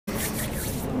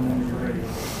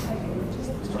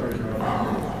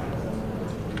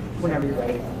Whenever you're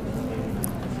ready.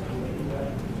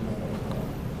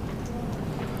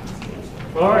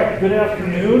 All right, good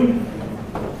afternoon.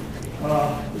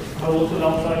 Hello to the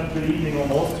outside, good evening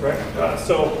almost, right?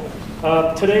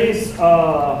 Today's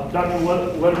Dr.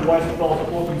 Leonard Weisenthal's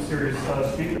Colloquium Series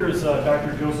speaker is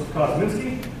Dr. Joseph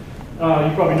Kosminski.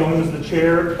 You probably know him as the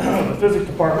chair of the physics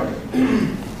department.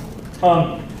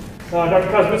 Dr.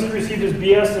 Kosminski received his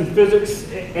BS in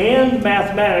physics and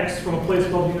mathematics from a place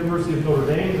called the University of Notre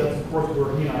Dame. That's, of course,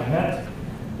 where he and I met.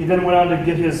 He then went on to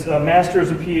get his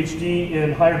master's and PhD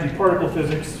in high-energy particle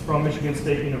physics from Michigan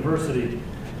State University.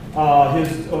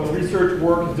 His research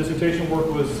work, his dissertation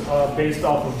work was based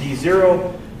off of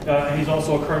D0, and he's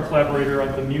also a current collaborator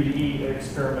on the mu-to-E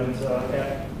experiment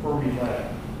at Fermilab.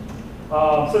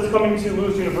 Since coming to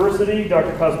Lewis University,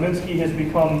 Dr. Kosminski has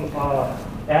become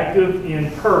active in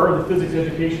PER, the Physics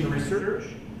Education and Research.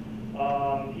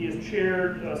 He has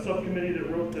chaired a subcommittee that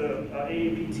wrote the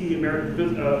AAPT,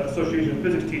 American Association of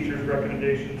Physics Teachers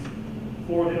recommendations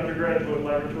for the undergraduate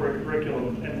laboratory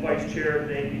curriculum, and vice chair of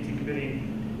the AAPT committee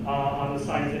on the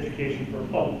science education for the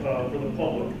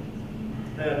public.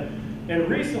 And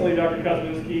recently, Dr.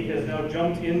 Kosminski has now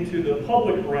jumped into the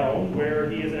public realm, where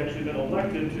he has actually been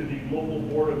elected to the local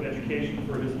board of education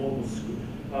for his local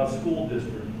school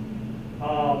district.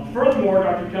 Furthermore,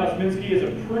 Dr. Kosminski is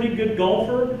a pretty good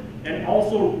golfer and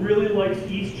also really likes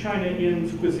East China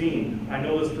Inn's cuisine. I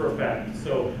know this for a fact.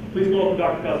 So please welcome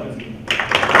Dr. Kosminski.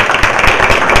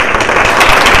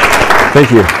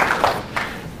 Thank you.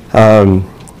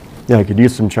 Yeah, I could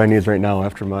use some Chinese right now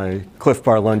after my Cliff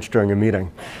Bar lunch during a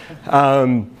meeting.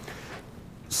 I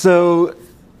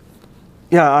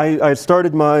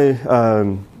started my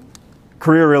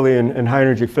career really in high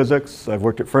energy physics. I've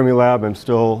worked at Fermilab. I'm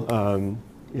still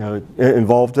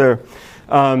involved there.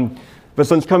 But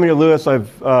since coming to Lewis,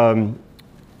 I've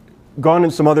gone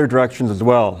in some other directions as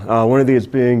well. One of these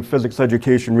being physics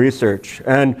education research.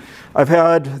 And I've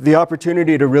had the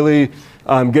opportunity to really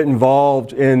get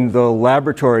involved in the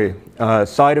laboratory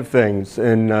side of things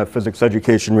in physics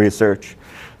education research.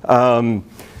 And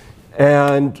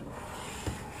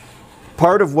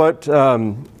part of what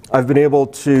I've been able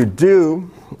to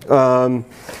do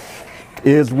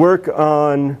is work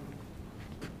on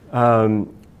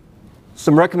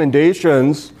some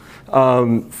recommendations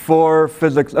for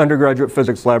undergraduate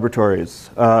physics laboratories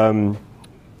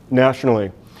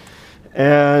nationally.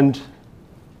 And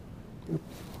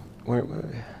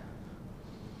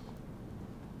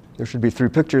there should be 3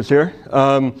 pictures here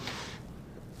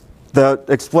that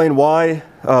explain why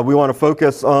we want to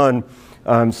focus on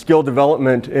skill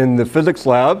development in the physics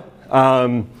lab.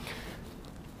 Don't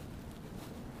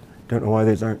know why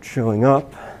these aren't showing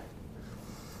up.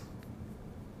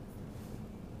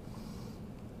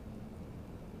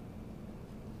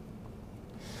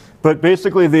 But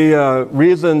basically the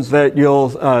reasons that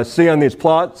you'll see on these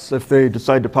plots, if they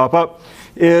decide to pop up,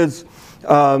 is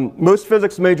most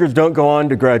physics majors don't go on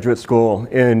to graduate school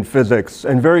in physics,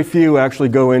 and very few actually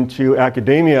go into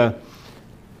academia.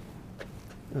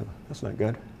 Oh, that's not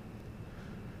good.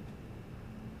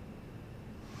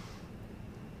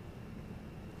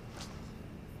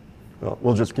 Well,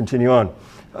 we'll just continue on.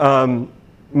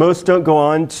 Most don't go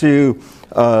on to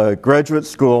graduate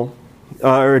school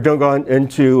or don't go on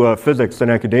into physics and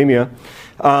academia.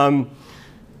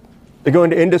 They go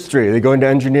into industry, they go into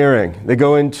engineering, they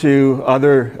go into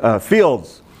other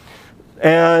fields.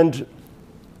 And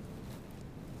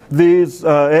these,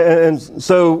 and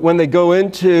so when they go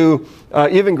into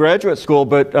even graduate school,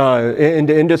 but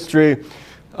into industry,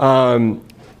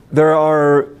 there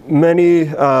are many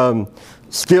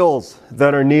skills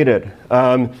that are needed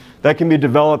that can be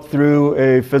developed through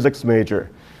a physics major.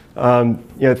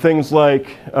 Things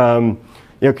like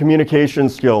communication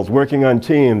skills, working on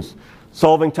teams,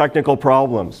 solving technical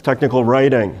problems, technical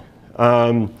writing,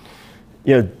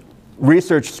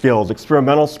 research skills,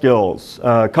 experimental skills,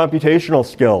 computational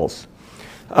skills.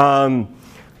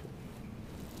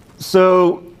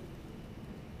 So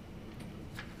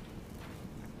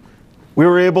we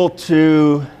were able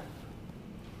to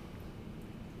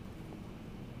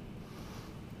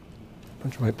a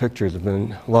bunch of my pictures have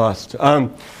been lost.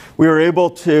 We were able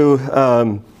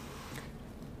to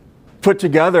put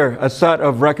together a set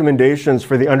of recommendations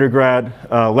for the undergrad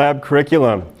lab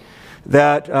curriculum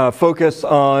that focus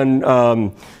on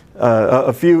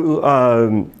a few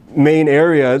main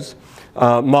areas: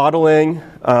 modeling,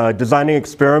 designing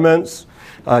experiments,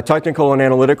 technical and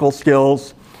analytical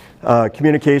skills,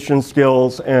 communication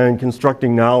skills, and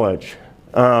constructing knowledge.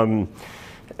 And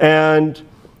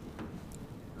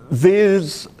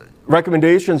these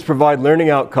recommendations provide learning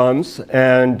outcomes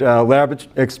and lab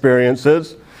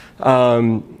experiences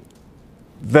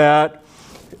that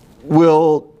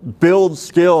will build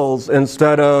skills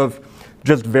instead of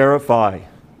just verify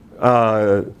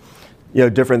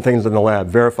different things in the lab,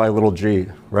 verify little g,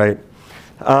 right?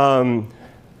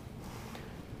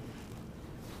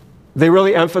 They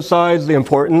really emphasize the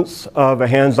importance of a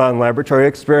hands-on laboratory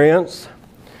experience,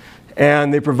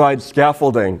 and they provide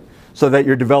scaffolding so that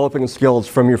you're developing skills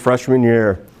from your freshman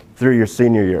year through your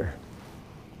senior year.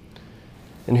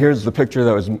 And here's the picture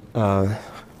that was,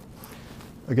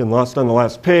 again, lost on the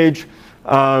last page.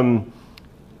 And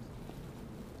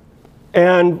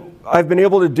I've been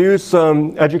able to do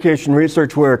some education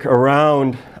research work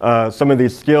around some of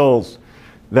these skills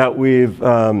that we've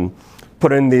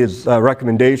put in these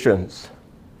recommendations.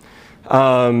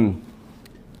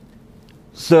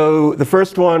 So the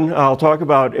first one I'll talk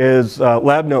about is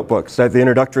lab notebooks at the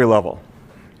introductory level.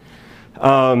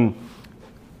 A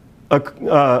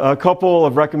couple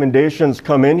of recommendations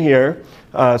come in here.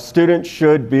 Students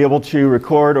should be able to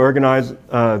record, organize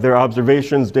their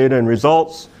observations, data, and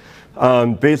results,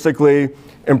 basically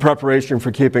in preparation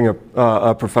for keeping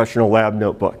a professional lab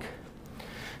notebook.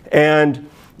 And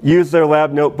use their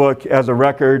lab notebook as a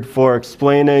record for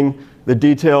explaining the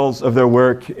details of their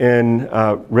work in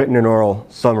written and oral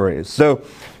summaries. So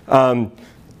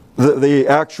the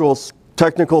actual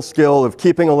technical skill of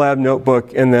keeping a lab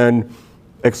notebook and then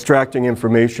extracting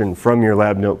information from your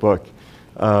lab notebook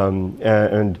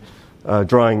and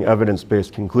drawing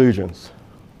evidence-based conclusions.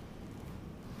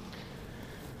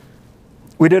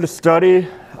 We did a study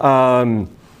over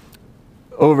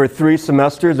 3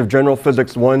 semesters of General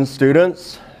Physics 1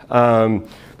 students.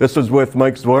 This was with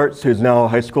Mike Zwartz, who's now a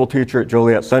high school teacher at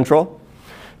Joliet Central.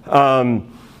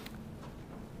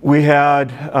 We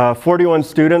had 41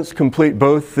 students complete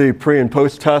both the pre and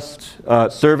post-test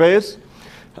surveys.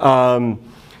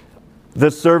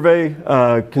 This survey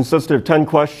consisted of 10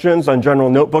 questions on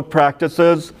general notebook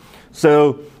practices.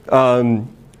 So,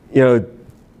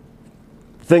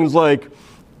 things like,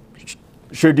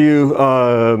 should you,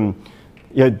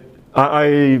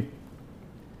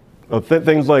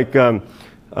 things like,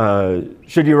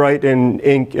 should you write in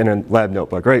ink in a lab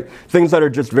notebook, right? Things that are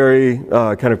just very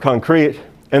kind of concrete.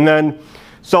 And then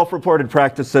self-reported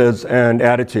practices and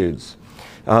attitudes.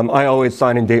 I always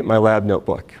sign and date my lab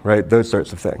notebook, right? Those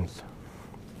sorts of things.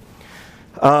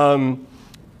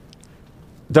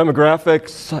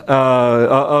 Demographics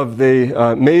of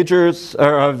the majors,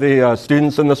 or of the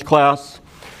students in this class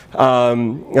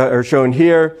are shown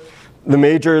here. The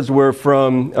majors were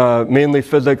from mainly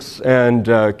physics and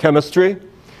chemistry.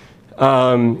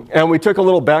 And we took a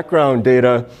little background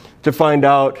data to find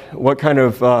out what kind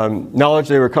of knowledge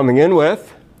they were coming in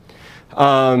with.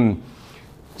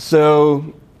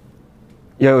 So,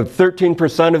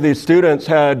 13% of these students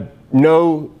had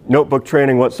no notebook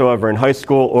training whatsoever in high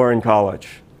school or in college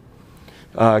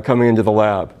coming into the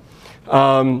lab.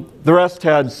 The rest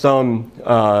had some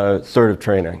sort of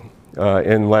training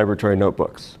in laboratory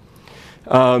notebooks.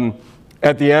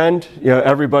 At the end,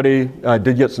 everybody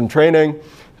did get some training,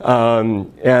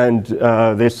 and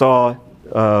they saw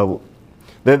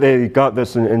that they got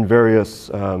this in various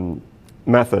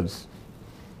methods.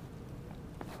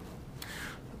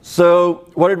 So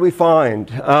what did we find?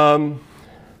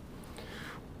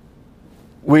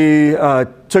 We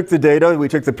took the data, we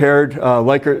took the paired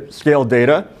Likert scale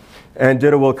data and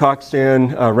did a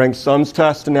Wilcoxian ranked sums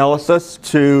test analysis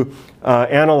to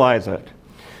analyze it.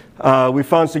 We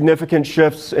found significant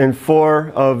shifts in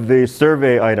 4 of the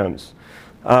survey items.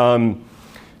 3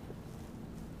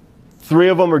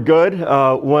 of them were good.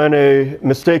 When a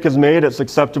mistake is made, it's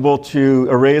acceptable to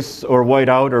erase or white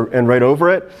out and write over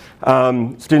it.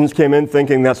 Students came in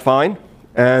thinking that's fine,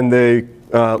 and they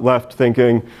left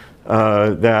thinking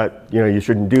that you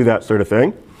shouldn't do that sort of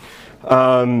thing.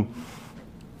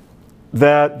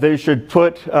 That they should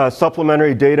put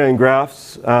supplementary data and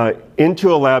graphs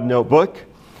into a lab notebook.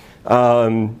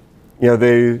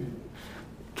 They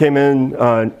came in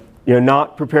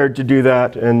not prepared to do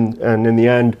that, and in the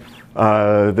end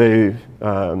they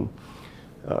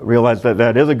realized that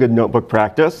that is a good notebook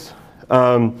practice.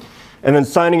 And then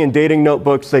signing and dating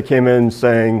notebooks, they came in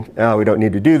saying, we don't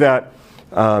need to do that.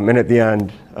 And at the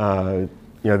end,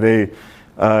 they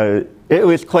at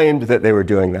least claimed that they were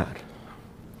doing that.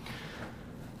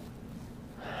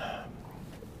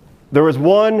 There was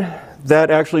one that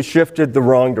actually shifted the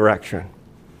wrong direction.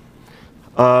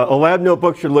 A lab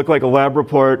notebook should look like a lab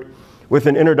report with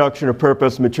an introduction of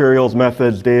purpose, materials,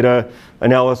 methods, data,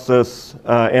 analysis,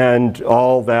 and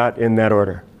all that in that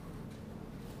order.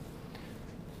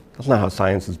 That's not how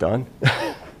science is done.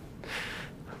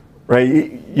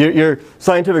 Right? Your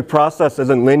scientific process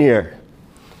isn't linear.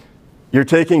 You're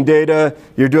taking data,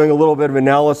 you're doing a little bit of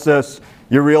analysis,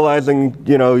 you're realizing,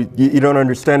 you don't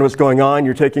understand what's going on,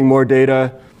 you're taking more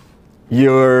data,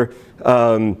 you're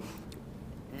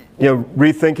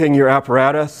rethinking your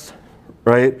apparatus,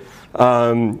 right?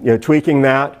 Tweaking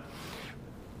that.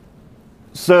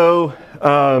 So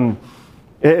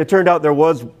it turned out there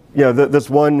was this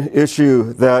one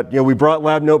issue that we brought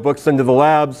lab notebooks into the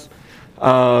labs,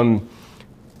 but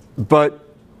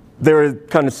they were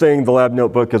kind of saying the lab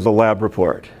notebook is a lab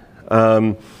report.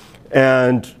 And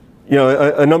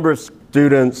a number of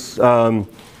students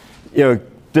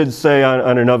did say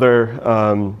on another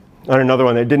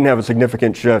one they didn't have a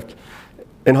significant shift.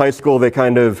 In high school they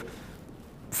kind of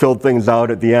filled things out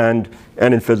at the end,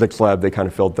 and in physics lab they kind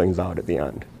of filled things out at the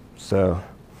end. So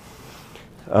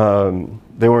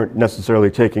they weren't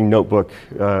necessarily taking notebook,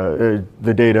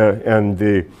 the data and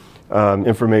the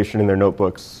information in their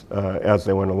notebooks as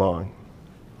they went along.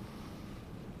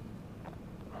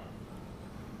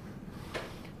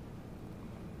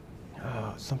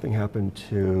 Something happened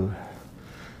to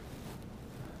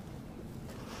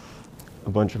a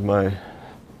bunch of my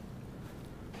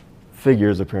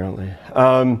figures, apparently.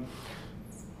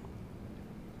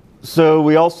 So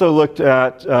we also looked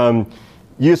at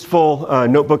useful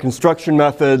notebook instruction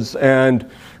methods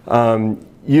and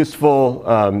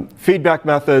useful feedback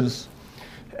methods,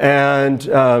 and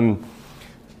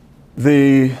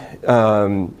the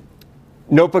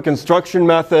notebook instruction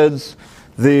methods,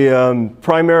 the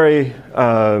primary,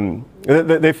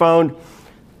 they found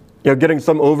getting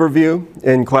some overview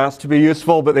in class to be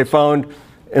useful, but they found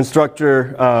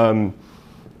instructor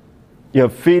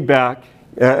feedback,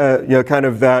 kind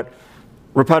of that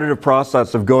repetitive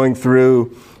process of going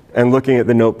through and looking at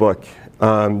the notebook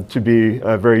to be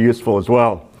very useful as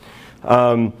well.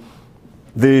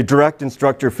 The direct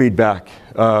instructor feedback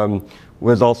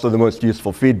was also the most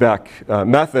useful feedback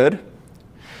method.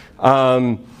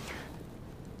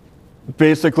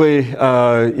 Basically,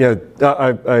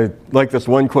 I like this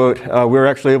one quote. We were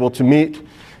actually able to meet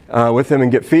with him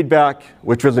and get feedback,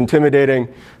 which was intimidating,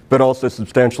 but also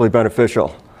substantially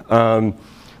beneficial. I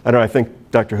don't know, I think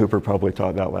Dr. Hooper probably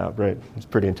taught that lab, right? It's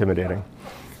pretty intimidating.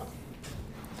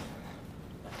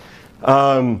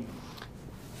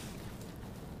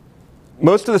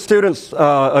 Most of the students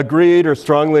agreed or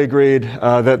strongly agreed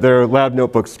that their lab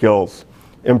notebook skills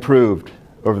improved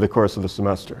over the course of the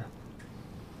semester.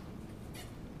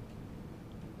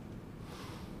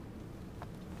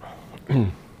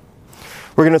 We're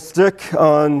going to stick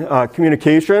on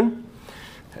communication.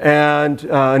 And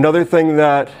another thing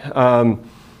that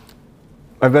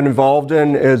I've been involved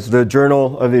in is the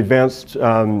Journal of the Advanced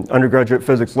Undergraduate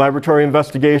Physics Laboratory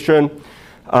Investigation.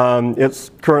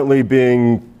 It's currently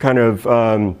being kind of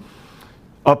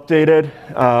updated.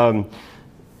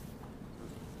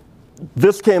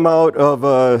 This came out of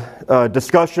a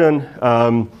discussion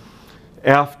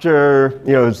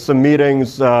after some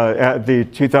meetings at the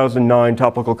 2009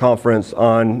 topical conference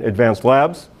on advanced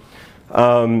labs.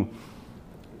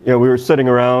 We were sitting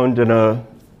around in a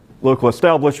local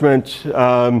establishment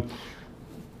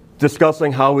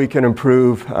discussing how we can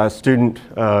improve student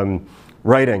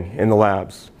writing in the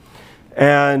labs,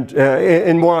 and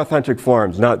in more authentic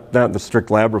forms, not the strict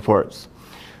lab reports.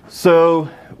 So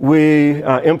we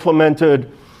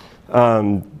implemented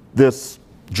this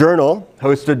journal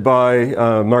hosted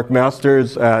by Mark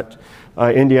Masters at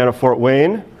Indiana Fort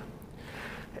Wayne,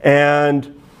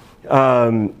 and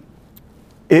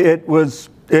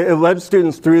it led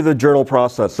students through the journal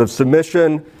process of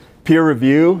submission, peer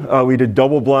review. We did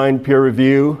double-blind peer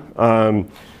review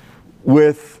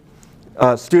with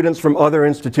students from other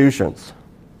institutions.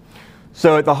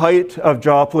 So at the height of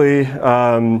Jopley,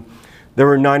 there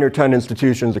were 9 or 10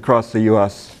 institutions across the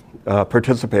US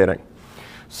participating.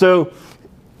 So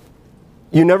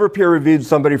you never peer reviewed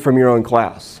somebody from your own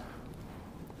class,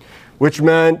 which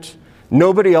meant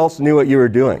nobody else knew what you were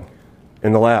doing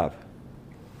in the lab.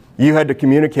 You had to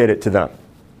communicate it to them,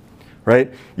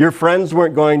 right? Your friends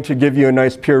weren't going to give you a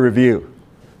nice peer review.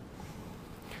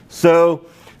 So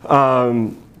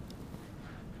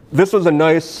this was a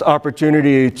nice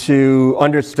opportunity to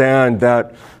understand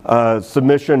that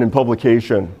submission and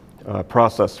publication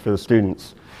process for the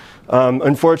students.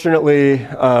 Unfortunately,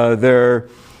 their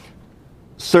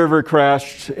server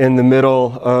crashed in the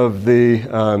middle of the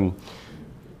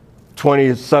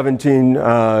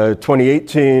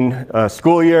 2017-2018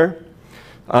 school year,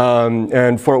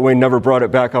 and Fort Wayne never brought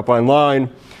it back up online.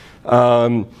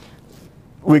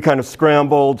 We kind of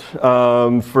scrambled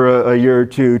for a year or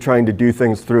two trying to do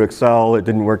things through Excel. It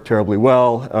didn't work terribly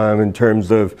well in terms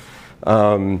of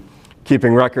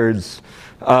keeping records.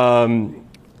 And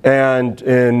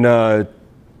in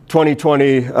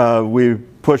 2020, we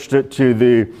pushed it to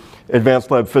the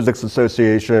Advanced Lab Physics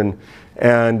Association,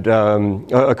 and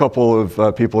a couple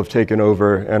of people have taken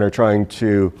over and are trying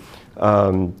to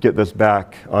get this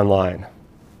back online.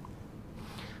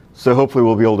 So hopefully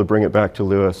we'll be able to bring it back to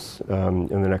Lewis in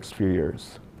the next few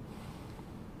years.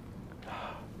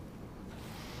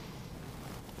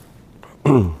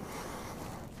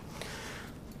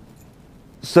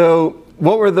 So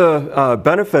what were the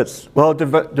benefits? Well, it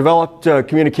developed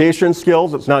communication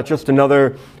skills. It's not just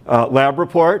another lab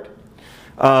report.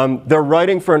 They're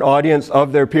writing for an audience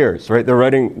of their peers, right?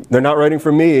 They're not writing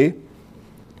for me.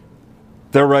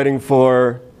 They're writing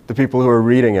for the people who are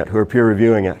reading it, who are peer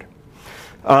reviewing it.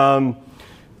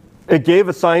 It gave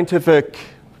a scientific,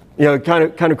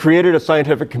 kind of created a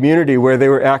scientific community where they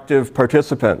were active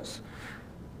participants.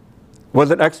 Was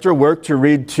it extra work to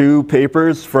read 2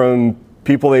 papers from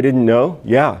people they didn't know?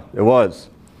 Yeah, it was.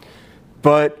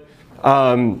 But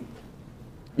yeah,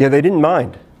 they didn't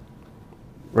mind,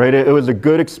 right? It was a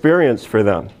good experience for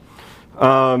them.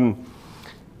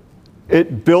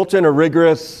 It built in a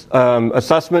rigorous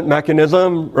assessment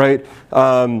mechanism, right?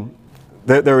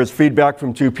 There was feedback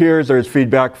from 2 peers, there was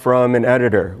feedback from an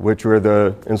editor, which were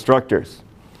the instructors.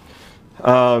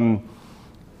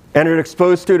 And it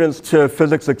exposed students to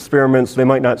physics experiments they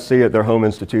might not see at their home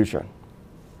institution.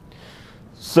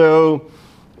 So,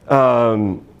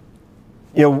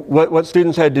 what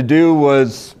students had to do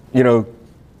was,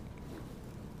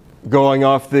 going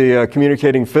off the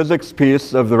communicating physics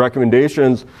piece of the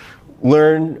recommendations,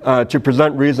 learn to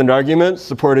present reasoned arguments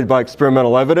supported by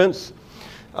experimental evidence,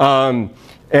 and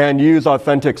use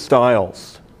authentic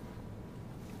styles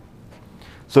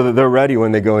so that they're ready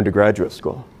when they go into graduate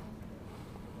school.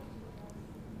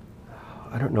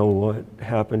 I don't know what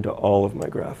happened to all of my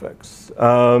graphics.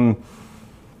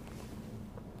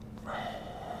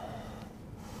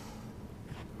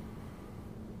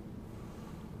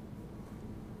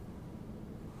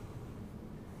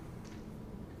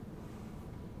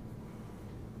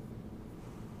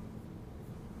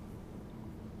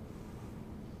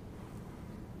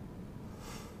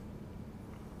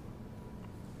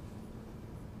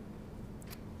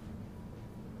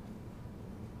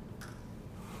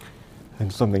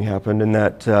 And something happened in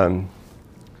that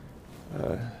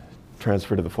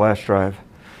transfer to the flash drive.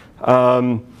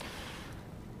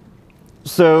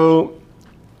 So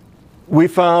we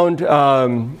found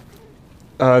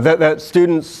that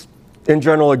students in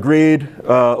general agreed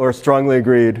or strongly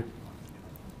agreed.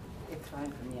 It's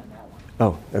fine for me on that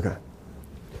one. Oh, okay.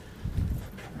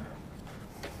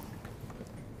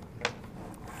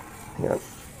 Yeah.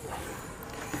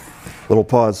 Little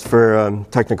pause for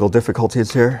technical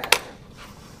difficulties here.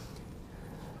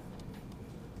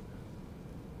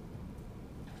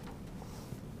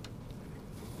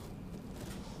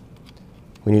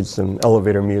 We need some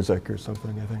elevator music or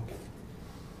something, I think.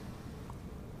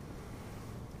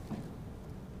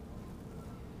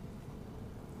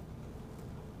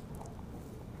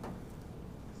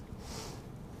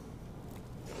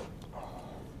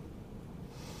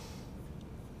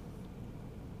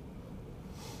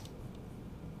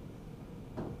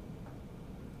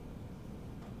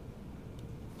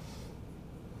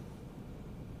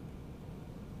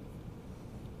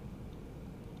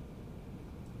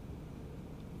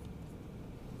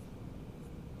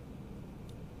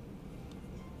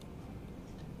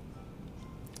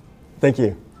 Thank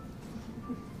you.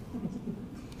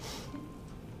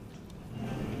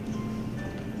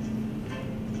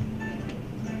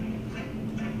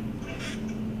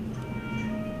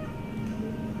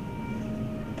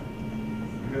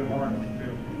 Good morning.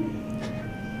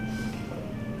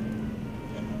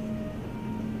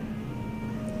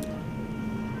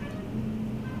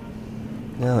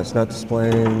 No, it's not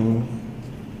displaying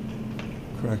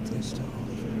correctly still.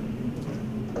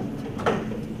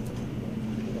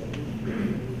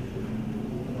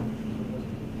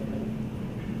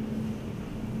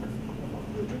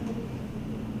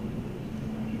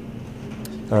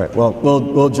 All right, well,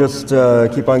 we'll just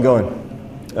keep on going.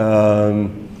 I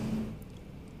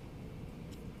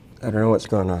don't know what's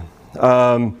going on.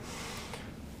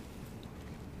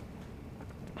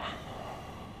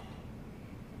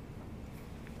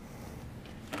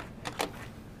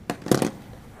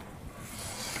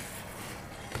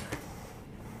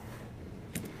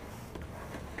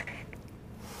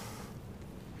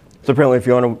 So apparently, if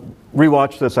you want to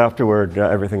rewatch this afterward,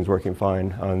 everything's working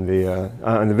fine on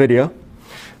the video.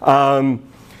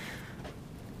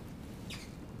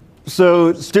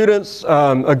 So students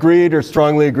agreed or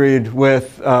strongly agreed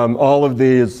with all of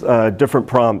these different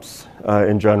prompts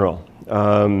in general.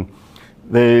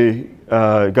 They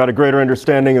got a greater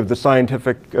understanding of the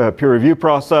scientific peer review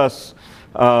process.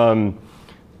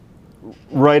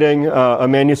 Writing a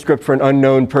manuscript for an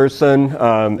unknown person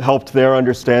helped their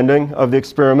understanding of the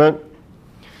experiment.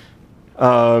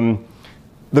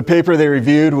 The paper they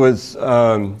reviewed was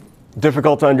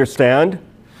difficult to understand.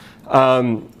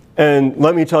 And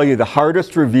let me tell you, the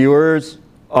hardest reviewers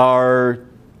are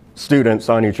students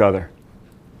on each other.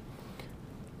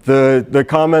 The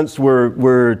comments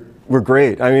were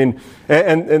great. I mean,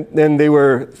 and they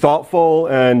were thoughtful,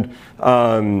 and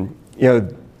they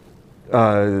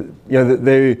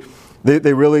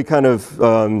really kind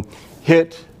of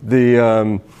hit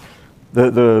the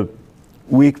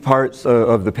weak parts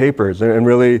of the papers, and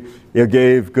really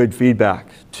gave good feedback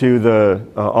to the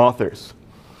authors.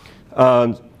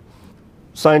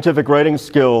 Scientific writing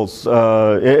skills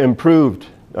improved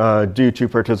due to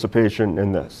participation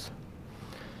in this.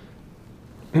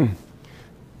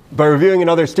 By reviewing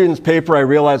another student's paper, I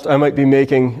realized I might be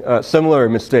making similar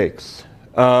mistakes.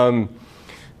 There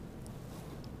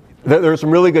were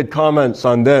some really good comments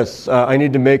on this. I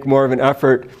need to make more of an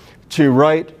effort to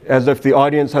write as if the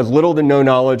audience has little to no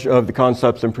knowledge of the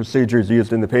concepts and procedures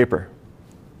used in the paper.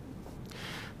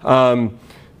 When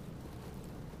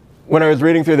I was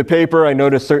reading through the paper, I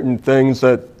noticed certain things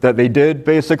that they did,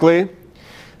 basically.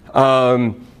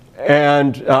 And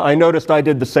I noticed I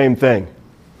did the same thing.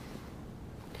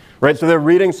 Right, so they're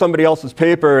reading somebody else's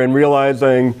paper and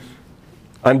realizing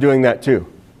I'm doing that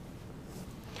too.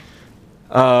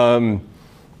 I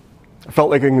felt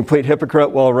like a complete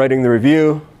hypocrite while writing the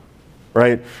review,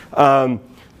 right?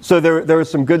 So there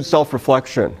was some good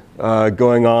self-reflection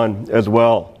going on as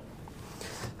well.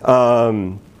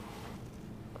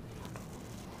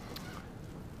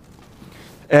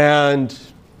 And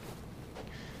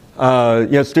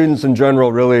students in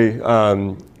general really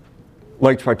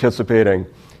liked participating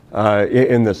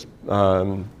in this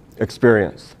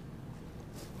experience.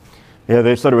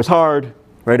 They said it was hard,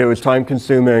 right? It was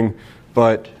time-consuming,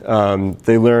 but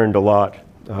they learned a lot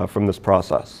from this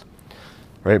process,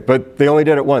 right? But they only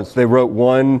did it once. They wrote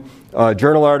one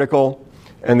journal article,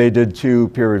 and they did 2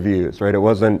 peer reviews, right? It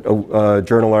wasn't a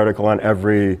journal article on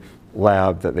every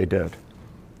lab that they did.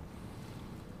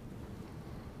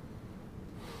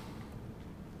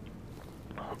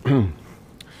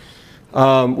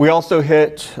 We also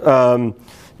hit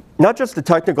not just the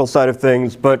technical side of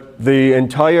things, but the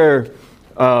entire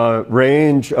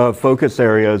range of focus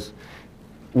areas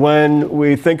when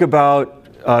we think about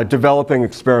developing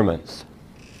experiments.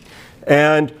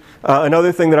 And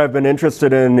another thing that I've been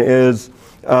interested in is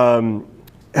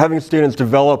having students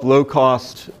develop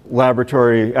low-cost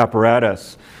laboratory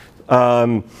apparatus,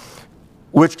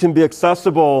 which can be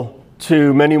accessible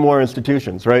to many more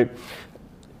institutions, right?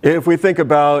 If we think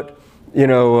about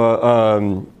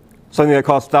something that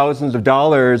costs thousands of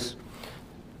dollars,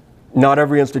 not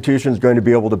every institution is going to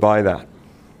be able to buy that.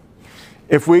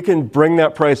 If we can bring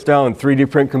that price down, 3D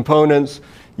print components,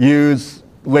 use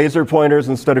laser pointers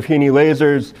instead of Heaney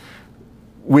lasers,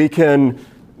 we can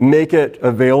make it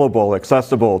available,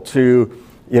 accessible to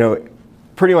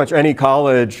pretty much any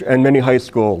college and many high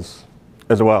schools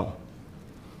as well.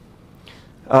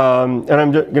 And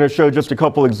I'm going to show just a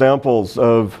couple examples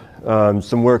of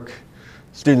some work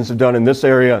students have done in this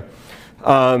area.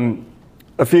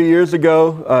 A few years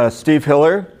ago, Steve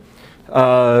Hiller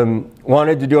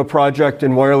wanted to do a project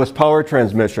in wireless power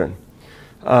transmission.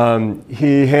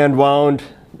 He hand wound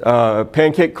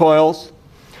pancake coils,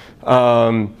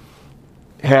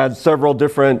 had several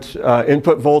different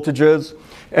input voltages,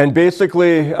 and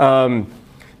basically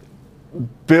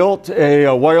built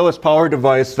a wireless power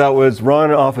device that was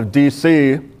run off of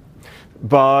DC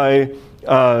by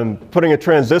putting a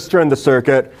transistor in the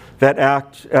circuit that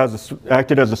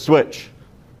acted as a switch.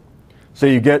 So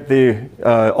you get the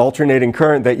alternating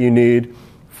current that you need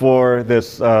for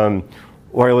this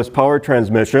wireless power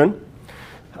transmission.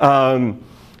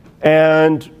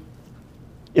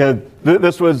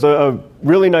 This was a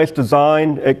really nice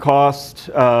design. It cost,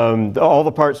 all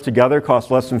the parts together cost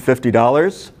less than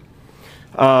 $50.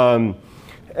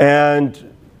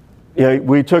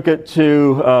 We took it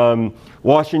to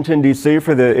Washington, D.C.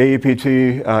 for the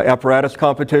AEPT apparatus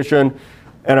competition,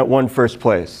 and it won first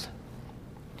place.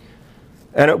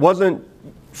 And it wasn't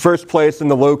first place in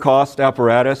the low-cost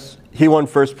apparatus. He won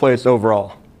first place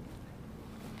overall.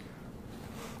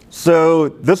 So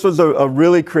this was a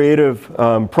really creative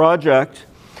project.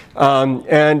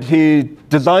 And he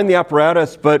designed the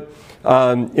apparatus, but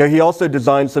he also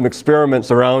designed some experiments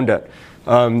around it.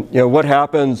 What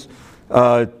happens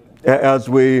as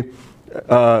we,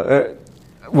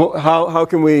 how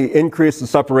can we increase the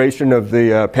separation of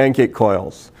the pancake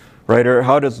coils, right? Or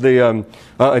how does the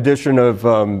addition of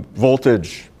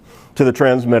voltage to the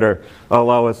transmitter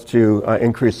allow us to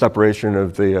increase separation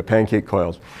of the pancake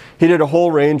coils? He did a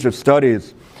whole range of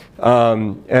studies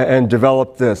and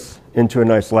developed this into a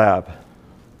nice lab.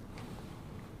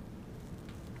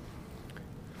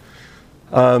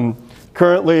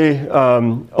 Currently,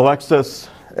 Alexis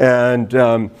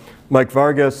and Mike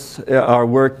Vargas are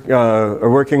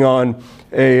working on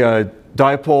a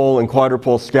dipole and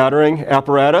quadrupole scattering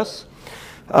apparatus.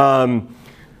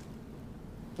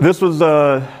 This was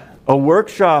a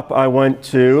workshop I went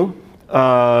to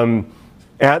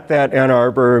at that Ann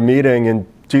Arbor meeting in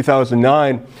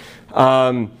 2009.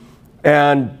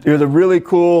 And it was a really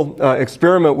cool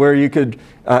experiment where you could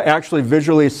actually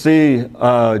visually see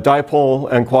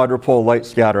dipole and quadrupole light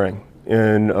scattering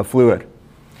in a fluid.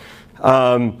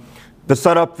 The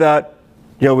setup that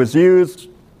was used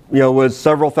was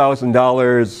several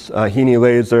 $1,000s, Heaney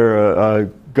laser, a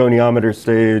goniometer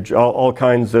stage, all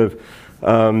kinds of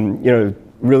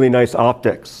really nice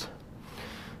optics.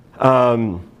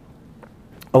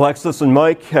 Alexis and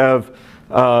Mike have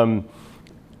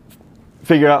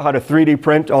figured out how to 3D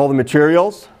print all the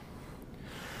materials.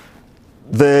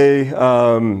 They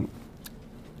are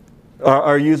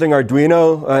using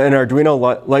Arduino, an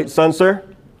Arduino light sensor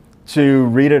to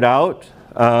read it out.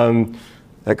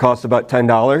 That costs about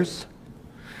 $10.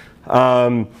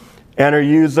 And are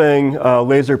using a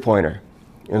laser pointer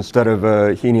instead of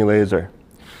a Heaney laser.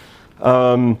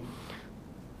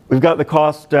 We've got the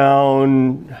cost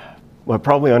down, well,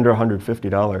 probably under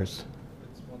 $150.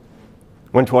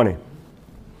 120.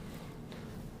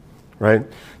 Right?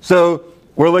 So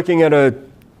we're looking at a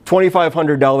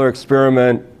 $2,500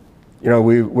 experiment.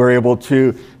 We were able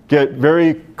to get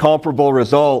very comparable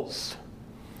results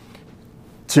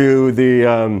to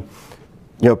the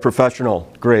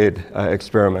professional grade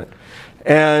experiment.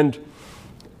 And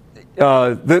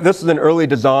this is an early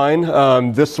design.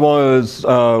 This was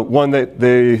one that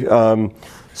they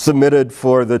submitted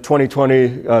for the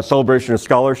 2020 Celebration of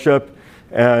Scholarship,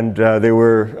 and they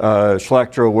were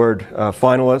Schlachter Award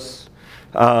finalists.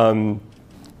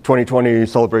 2020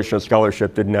 Celebration of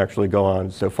Scholarship didn't actually go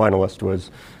on, so finalist was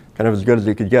kind of as good as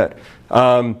you could get.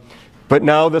 But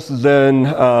now this is in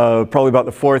probably about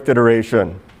the 4th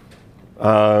iteration.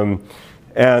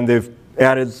 And they've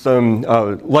added some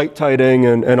light tighting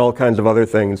and all kinds of other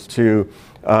things to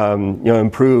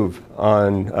improve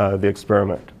on the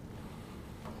experiment.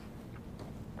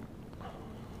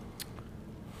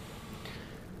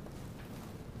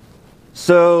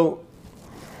 So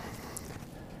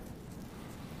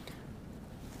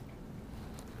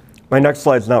my next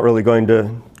slide's not really going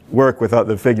to work without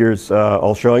the figures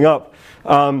all showing up.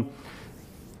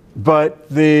 But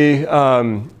the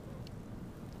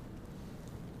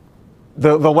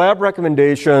lab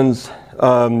recommendations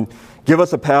give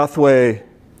us a pathway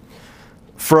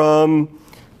from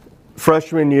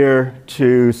freshman year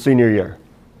to senior year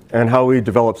and how we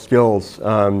develop skills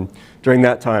during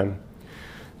that time.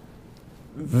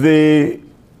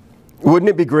 Wouldn't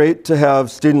it be great to have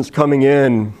students coming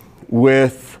in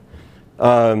with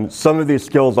some of these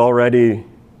skills already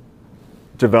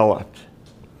developed,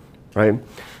 right?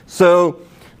 So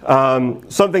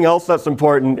something else that's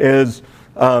important is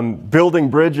building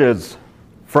bridges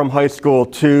from high school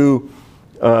to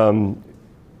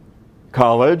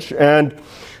college, and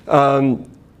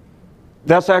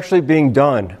that's actually being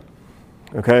done,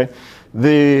 okay?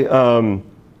 There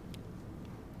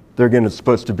again is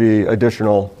supposed to be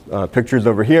additional pictures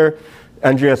over here.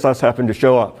 NGSS happened to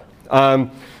show up.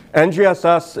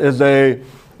 NGSS is a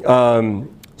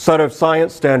set of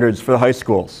science standards for the high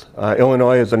schools.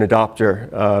 Illinois is an adopter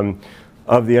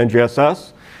of the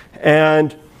NGSS.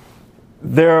 And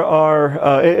there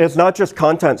are, it's not just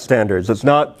content standards. It's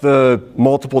not the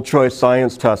multiple choice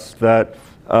science tests that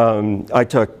I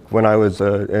took when I was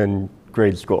in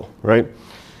grade school, right?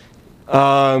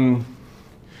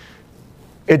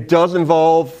 It does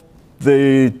involve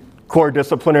the core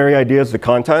disciplinary ideas, the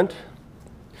content,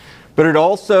 but it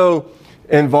also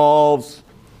involves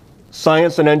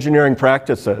science and engineering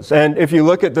practices. And if you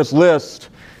look at this list,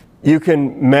 you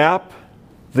can map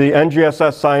the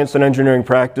NGSS science and engineering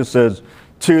practices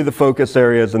to the focus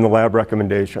areas in the lab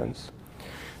recommendations.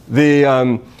 The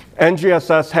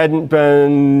NGSS hadn't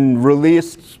been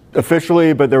released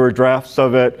officially, but there were drafts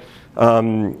of it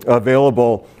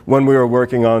available when we were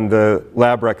working on the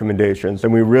lab recommendations.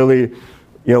 And we really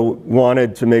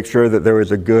wanted to make sure that there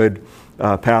was a good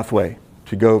pathway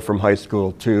to go from high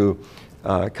school to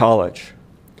college.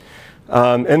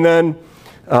 And then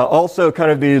also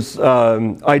kind of these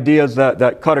ideas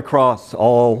that cut across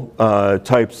all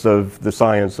types of the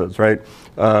sciences, right?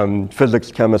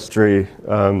 physics, chemistry,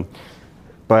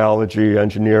 biology,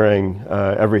 engineering,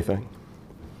 everything.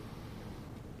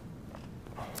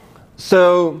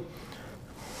 So,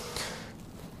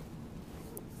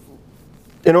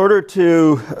 in order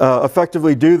to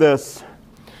effectively do this,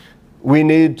 we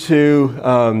need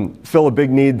to fill a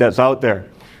big need that's out there.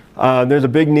 There's a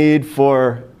big need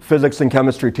for physics and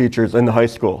chemistry teachers in the high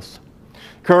schools.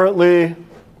 Currently,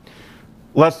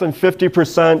 less than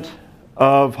 50%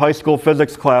 of high school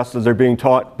physics classes are being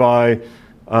taught by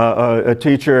a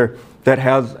teacher that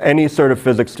has any sort of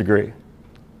physics degree,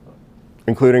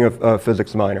 including a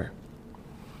physics minor.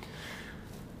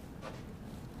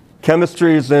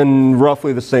 Chemistry is in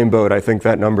roughly the same boat. I think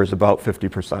that number is about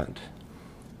 50%.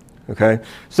 Okay?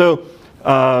 So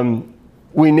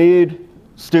we need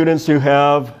students who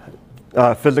have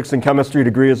physics and chemistry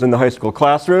degrees in the high school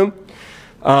classroom.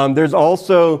 There's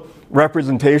also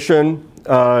representation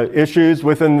issues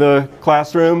within the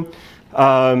classroom.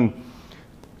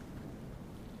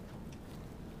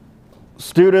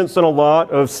 Students in a lot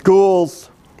of schools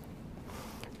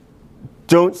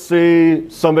don't see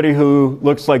somebody who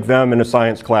looks like them in a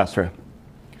science classroom.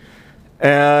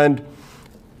 And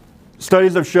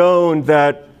studies have shown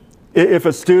that if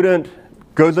a student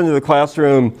goes into the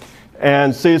classroom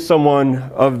and sees someone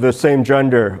of the same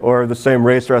gender or the same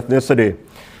race or ethnicity,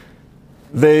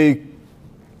 they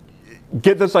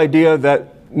get this idea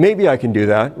that maybe I can do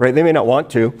that, right? They may not want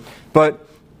to, but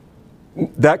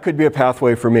that could be a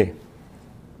pathway for me.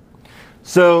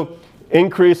 So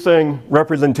increasing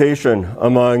representation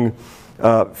among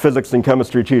physics and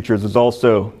chemistry teachers is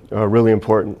also really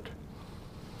important.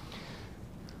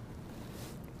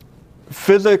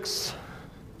 Physics,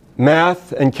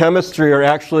 math, and chemistry are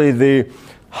actually the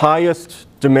highest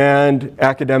demand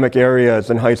academic areas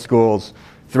in high schools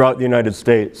throughout the United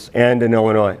States and in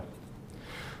Illinois.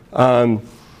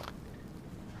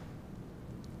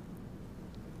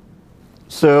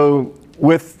 So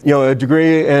with a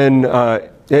degree in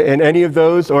any of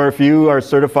those, or if you are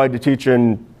certified to teach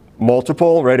in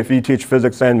multiple, right? If you teach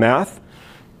physics and math,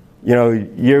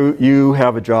 you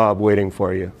have a job waiting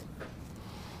for you.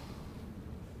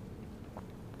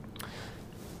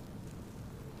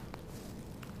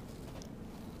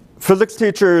 Physics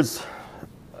teachers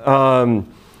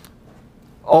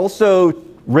also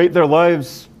rate their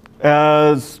lives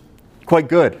as quite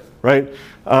good, right?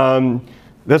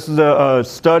 This is a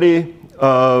study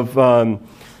of a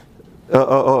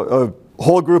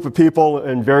whole group of people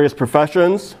in various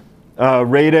professions,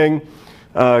 rating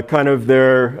kind of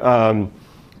their,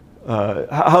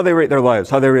 how they rate their lives,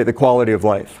 how they rate the quality of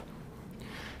life.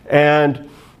 And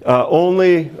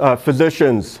only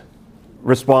physicians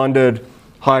responded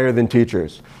higher than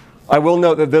teachers. I will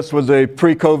note that this was a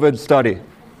pre-COVID study.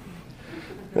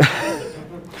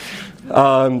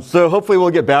 So hopefully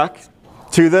we'll get back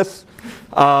to this.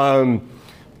 But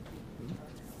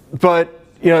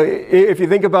if you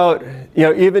think about,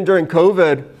 even during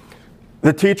COVID,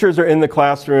 the teachers are in the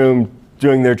classroom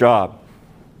doing their job,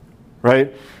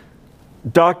 right?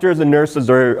 Doctors and nurses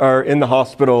are in the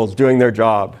hospitals doing their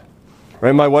job,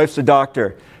 right? My wife's a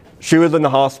doctor. She was in the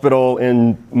hospital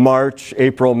in March,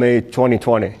 April, May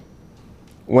 2020,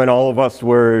 when all of us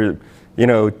were,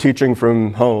 teaching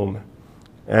from home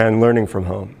and learning from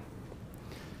home.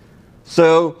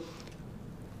 So,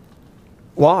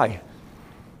 why?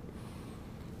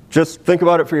 Just think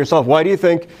about it for yourself. Why do you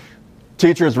think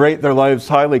teachers rate their lives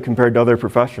highly compared to other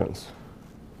professions?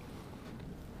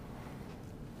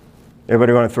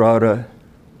 Anybody want to throw out a...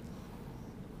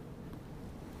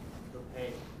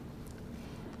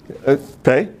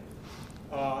 Pay?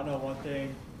 I know one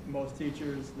thing, most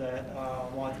teachers that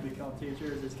want to become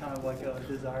teachers, it's kind of like a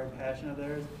desired passion of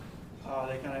theirs.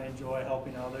 They kind of enjoy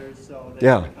helping others, so they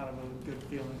get kind of a good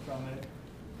feeling from it.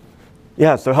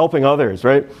 Yeah, so helping others,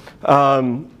 right?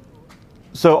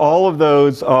 So all of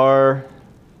those are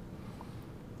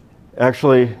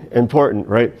actually important,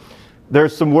 right?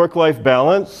 There's some work-life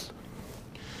balance.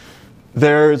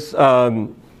 There's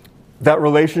that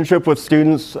relationship with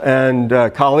students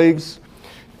and colleagues,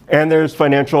 and there's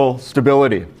financial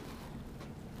stability.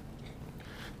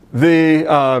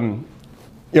 The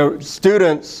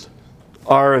students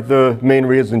are the main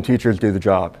reason teachers do the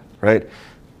job, right?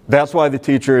 That's why the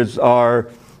teachers are,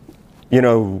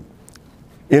 in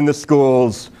the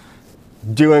schools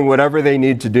doing whatever they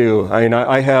need to do. I mean,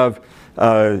 I have,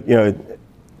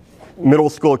 middle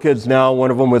school kids now.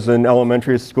 One of them was in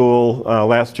elementary school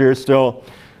last year still.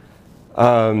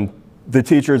 The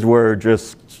teachers were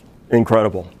just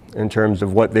incredible in terms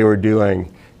of what they were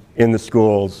doing in the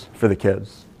schools for the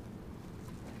kids.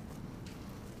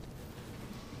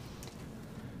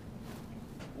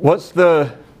 what's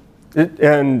the,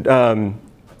 and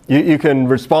you can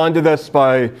respond to this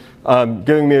by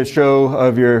giving me a show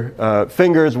of your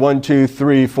fingers, 1, 2,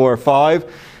 3, 4,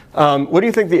 5. What do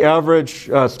you think the average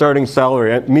starting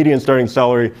salary, median starting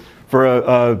salary for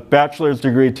a bachelor's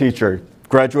degree teacher,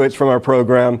 graduates from our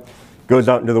program, goes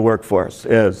out into the workforce,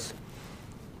 is?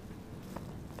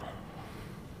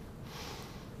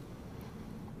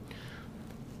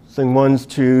 Saying 1s,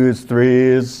 2s,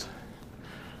 3s.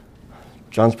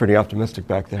 John's pretty optimistic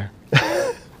back there.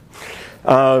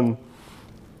 And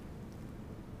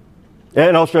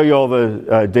I'll show you all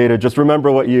the data. Just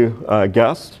remember what you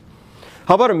guessed.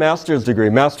 How about a master's degree?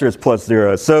 Master's plus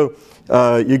 0. So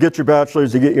you get your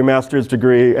bachelor's, you get your master's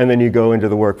degree, and then you go into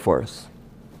the workforce.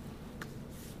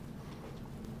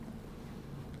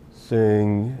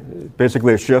 Seeing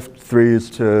basically a shift,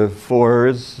 3s to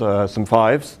 4s, some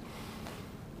 5s.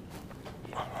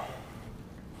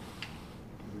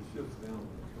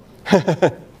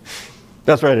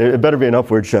 That's right, it better be an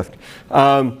upward shift.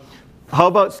 How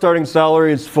about starting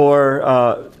salaries for,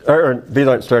 or these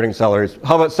aren't starting salaries.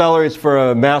 How about salaries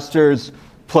for a master's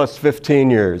plus 15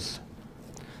 years?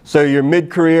 So you're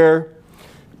mid-career,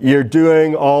 you're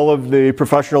doing all of the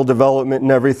professional development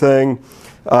and everything,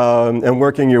 and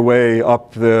working your way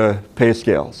up the pay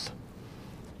scales.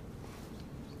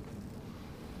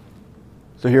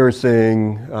 So here we're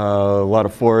seeing a lot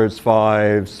of 4s,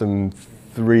 5s, some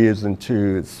 3s and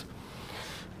 2s.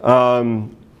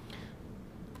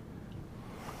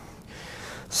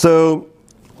 So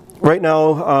right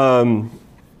now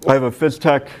I have a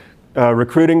PhysTech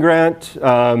recruiting grant.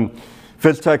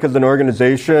 PhysTech is an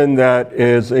organization that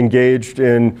is engaged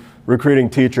in recruiting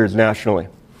teachers nationally.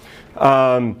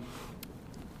 Hoff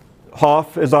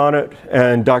is on it,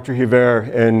 and Dr. Hiver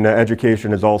in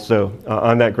education is also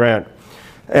on that grant.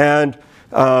 And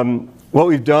what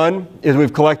we've done is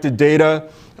we've collected data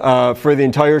for the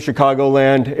entire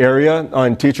Chicagoland area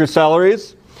on teacher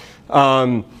salaries,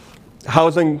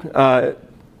 housing,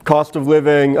 cost of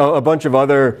living, a bunch of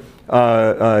other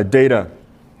data,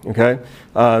 okay,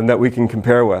 that we can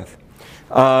compare with.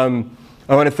 I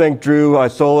want to thank Drew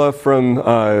Isola from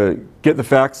Get the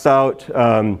Facts Out,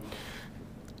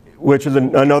 which is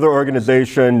another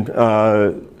organization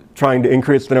trying to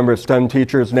increase the number of STEM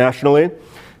teachers nationally.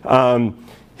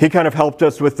 He kind of helped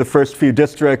us with the first few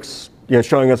districts,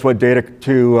 showing us what data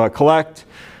to collect.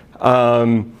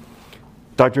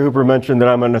 Dr. Hooper mentioned that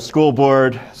I'm on a school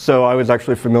board, so I was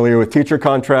actually familiar with teacher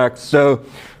contracts. So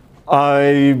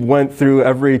I went through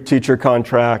every teacher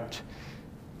contract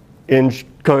in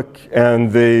Cook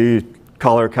and the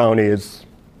Collier counties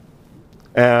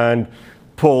and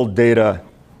pulled data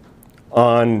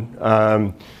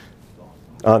on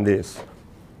these.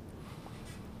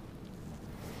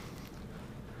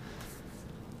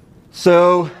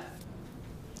 So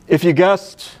if you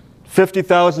guessed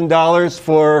 $50,000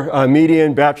 for a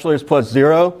median bachelor's plus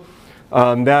 0,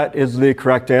 that is the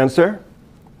correct answer.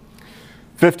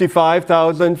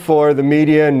 $55,000 for the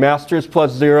median master's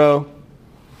plus 0,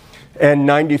 and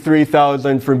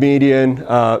 $93,000 for median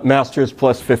master's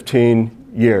plus 15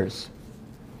 years.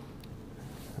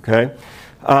 Okay.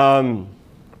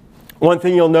 One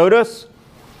thing you'll notice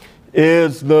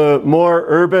is the more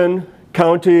urban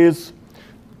counties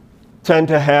tend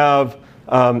to have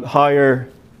higher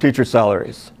teacher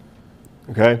salaries.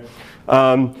 Okay.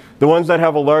 The ones that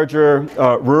have a larger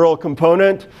rural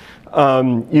component,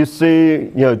 you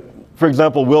see, for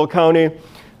example, Will County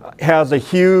has a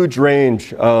huge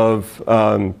range of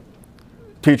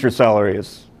teacher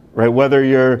salaries, right? Whether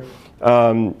you're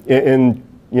in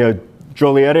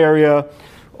Joliet area,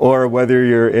 or whether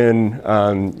you're in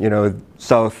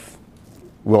South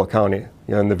Will County,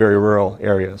 in the very rural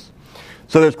areas.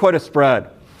 So there's quite a spread.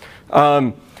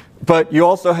 But you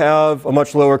also have a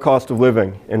much lower cost of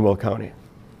living in Will County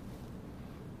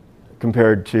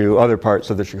compared to other parts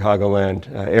of the Chicagoland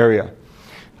area.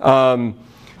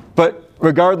 But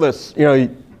regardless,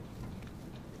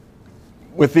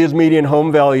 with these median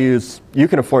home values, you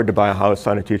can afford to buy a house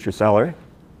on a teacher salary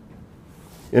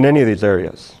in any of these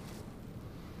areas.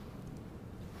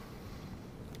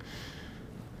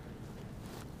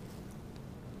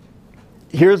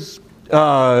 Here's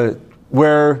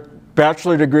where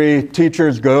bachelor degree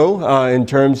teachers go in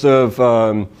terms of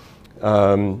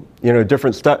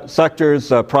different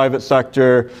sectors, private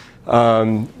sector.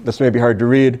 This may be hard to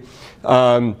read.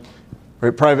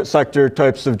 Right, private sector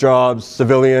types of jobs,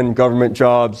 civilian government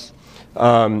jobs.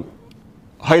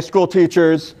 High school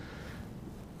teachers,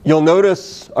 you'll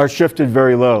notice, are shifted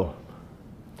very low.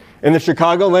 In the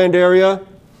Chicagoland area,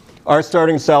 our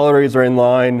starting salaries are in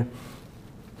line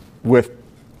with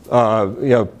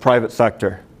private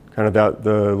sector kind of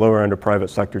the lower end of private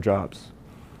sector jobs.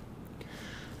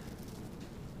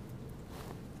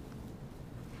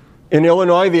 In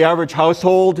Illinois, the average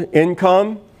household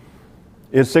income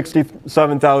is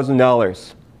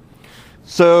 $67,000.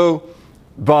 So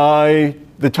by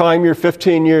the time you're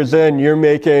 15 years in, you're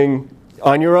making,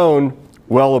 on your own,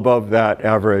 well above that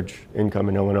average income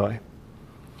in Illinois.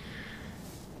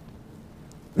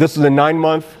 This is a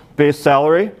 9-month base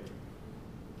salary.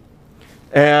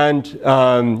 And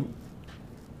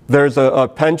there's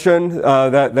a pension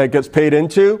that gets paid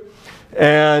into.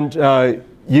 And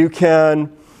you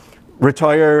can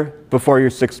retire before you're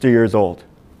 60 years old.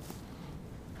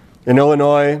 In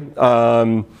Illinois,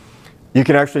 you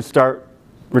can actually start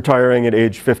retiring at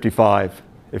age 55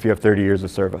 if you have 30 years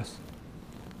of service.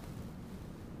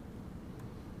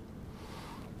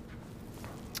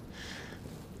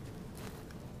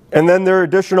 And then there are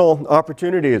additional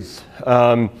opportunities.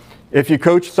 If you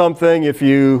coach something, if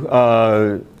you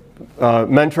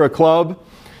mentor a club,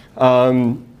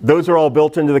 those are all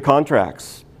built into the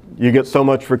contracts. You get so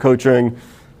much for coaching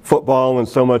football and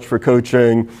so much for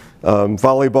coaching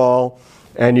volleyball,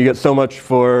 and you get so much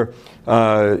for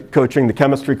coaching the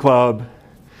chemistry club.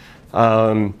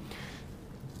 There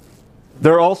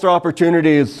are also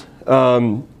opportunities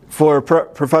for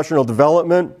professional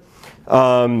development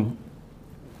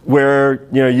where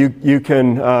you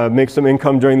can make some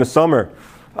income during the summer.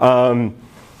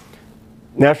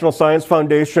 National Science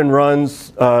Foundation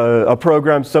runs a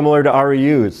program similar to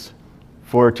REUs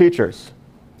for teachers.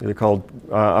 They're called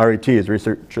RETs,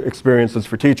 Research Experiences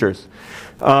for Teachers.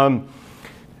 And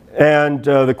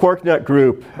the CorkNet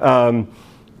Group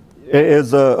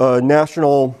is a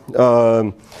national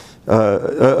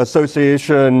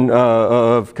association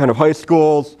of kind of high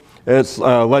schools. It's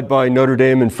led by Notre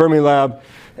Dame and Fermilab.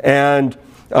 And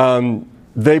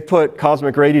they put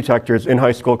cosmic ray detectors in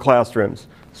high school classrooms.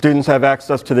 Students have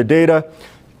access to the data.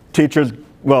 Teachers,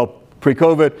 well,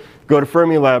 pre-COVID, go to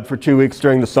Fermilab for 2 weeks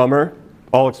during the summer,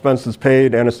 all expenses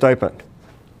paid and a stipend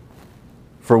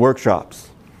for workshops.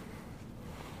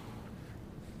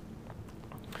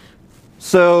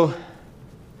 So,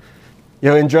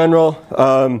 in general,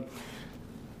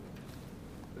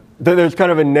 there's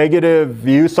kind of a negative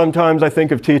view sometimes, I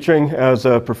think, of teaching as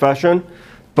a profession,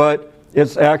 but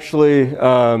it's actually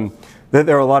that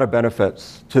there are a lot of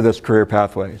benefits to this career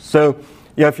pathway. So,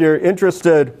 if you're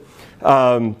interested,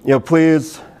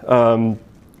 please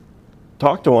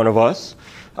talk to one of us.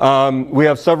 We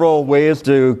have several ways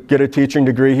to get a teaching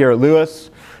degree here at Lewis.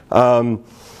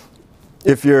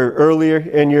 If you're earlier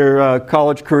in your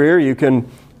college career, you can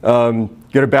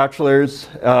get a bachelor's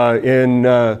in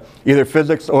either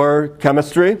physics or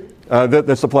chemistry.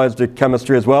 This applies to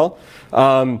chemistry as well.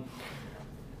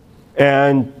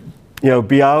 And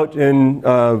be out in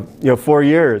 4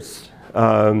 years.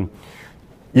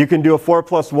 You can do a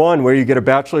 4+1 where you get a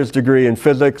bachelor's degree in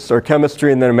physics or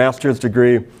chemistry and then a master's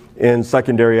degree in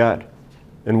secondary ed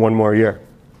in 1 more year.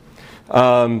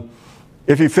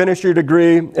 If you finish your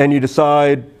degree and you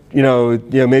decide,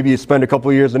 maybe you spend a couple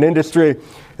of years in industry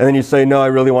and then you say, no, I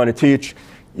really want to teach,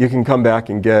 you can come back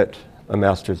and get a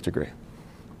master's degree.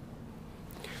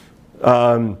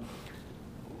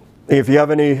 If you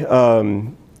have any,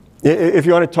 if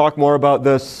you want to talk more about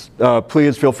this,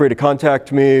 please feel free to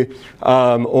contact me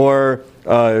or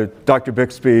Dr.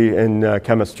 Bixby in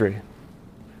chemistry.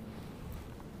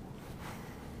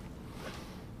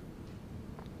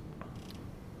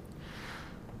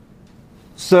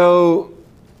 So,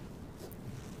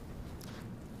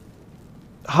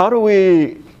 how do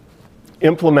we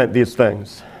implement these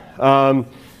things? How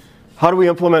do we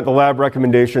implement the lab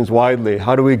recommendations widely?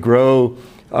 How do we grow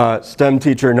STEM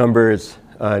teacher numbers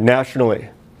nationally?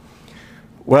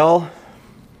 Well,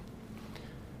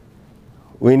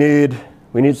 we need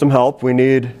some help. We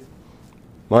need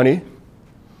money,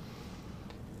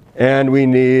 and we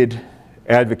need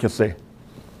advocacy.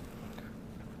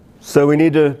 So we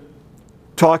need to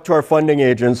talk to our funding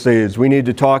agencies. We need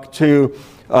to talk to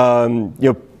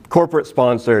corporate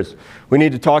sponsors. We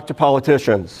need to talk to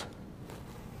politicians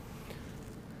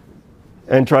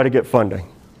and try to get funding.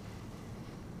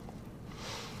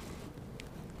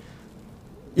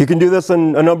 You can do this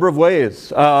in a number of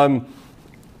ways.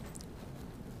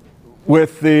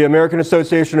 With the American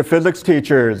Association of Physics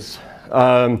Teachers,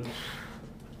 some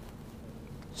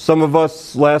of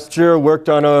us last year worked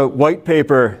on a white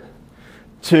paper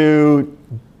to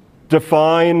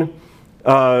define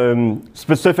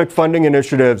specific funding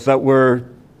initiatives that we're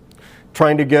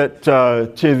trying to get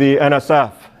to the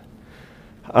NSF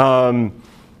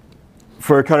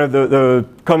for kind of the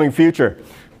coming future.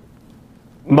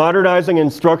 Modernizing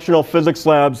instructional physics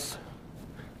labs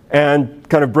and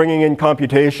kind of bringing in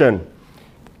computation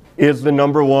is the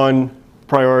 #1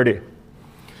 priority.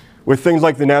 With things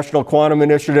like the National Quantum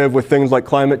Initiative, with things like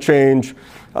climate change,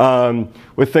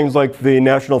 with things like the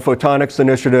National Photonics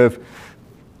Initiative,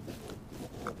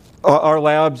 our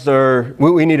labs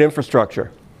we need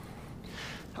infrastructure.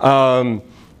 The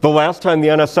last time the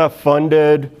NSF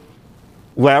funded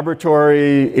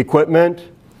laboratory equipment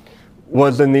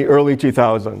was in the early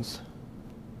 2000s.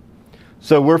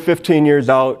 So we're 15 years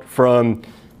out from,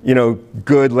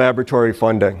 good laboratory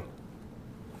funding.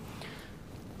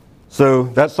 So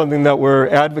that's something that we're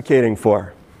advocating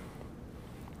for,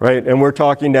 right? And we're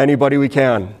talking to anybody we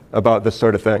can about this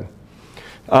sort of thing.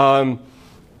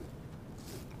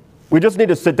 We just need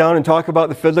to sit down and talk about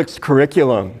the physics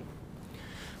curriculum,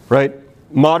 right?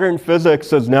 Modern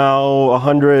physics is now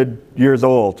 100 years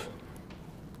old,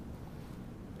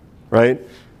 right?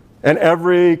 And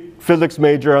every physics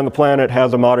major on the planet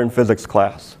has a modern physics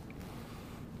class,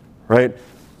 right?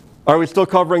 Are we still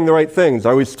covering the right things?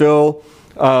 Are we still,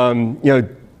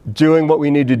 doing what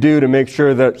we need to do to make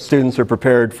sure that students are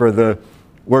prepared for the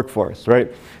workforce,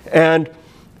 right? And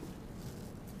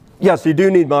yes, you do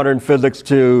need modern physics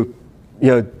to,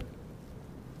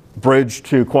 bridge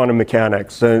to quantum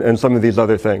mechanics and some of these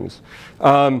other things.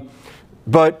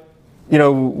 But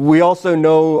we also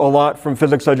know a lot from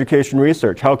physics education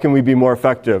research. How can we be more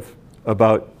effective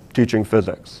about teaching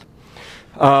physics?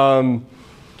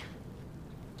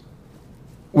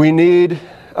 We need,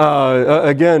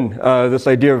 again, this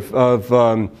idea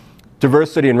of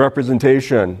diversity and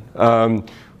representation.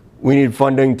 We need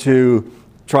funding to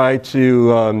try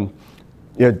to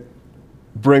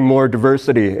bring more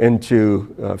diversity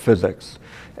into physics.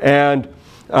 And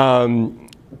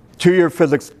two-year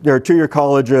physics, two-year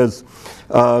colleges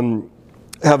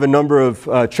have a number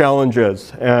of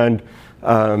challenges, and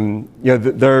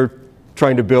they're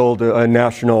trying to build a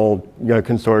national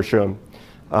consortium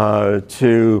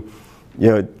to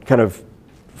kind of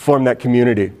form that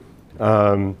community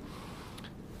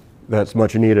that's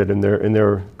much needed in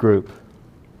their group.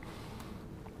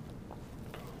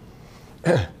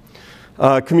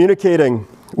 Communicating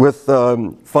with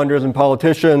funders and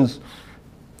politicians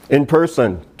in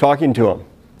person, talking to them,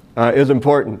 is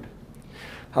important.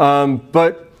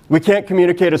 But we can't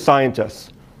communicate as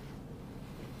scientists.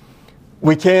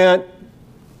 We can't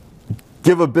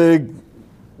give a big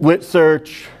lit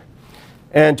search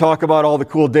and talk about all the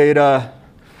cool data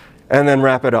and then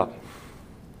wrap it up.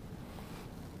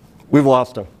 We've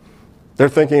lost them. They're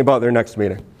thinking about their next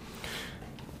meeting.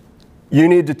 You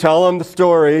need to tell them the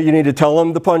story. You need to tell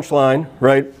them the punchline,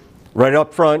 right? Right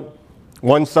up front.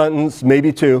 One sentence,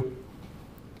 maybe two.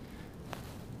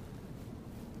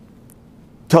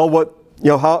 Tell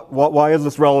why is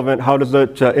this relevant? How does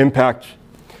it impact?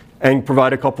 And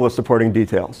provide a couple of supporting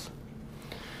details.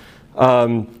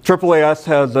 AAAS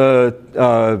has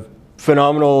a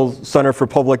phenomenal Center for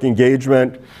Public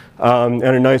Engagement and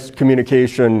a nice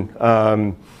communication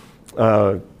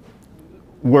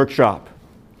workshop.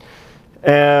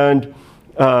 And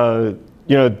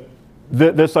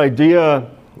this idea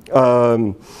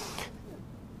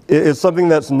is something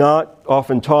that's not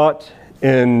often taught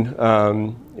in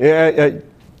at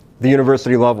the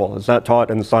university level. It's not taught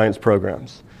in the science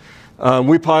programs.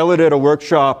 We piloted a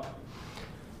workshop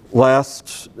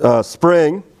last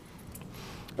spring,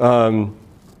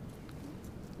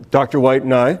 Dr. White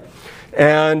and I,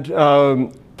 and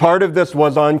part of this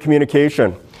was on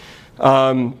communication.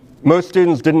 Most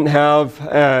students didn't have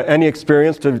any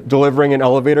experience to delivering an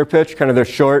elevator pitch, kind of they're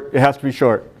short, it has to be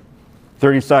short,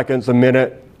 30 seconds, a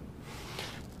minute.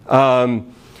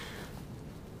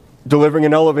 Delivering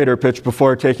an elevator pitch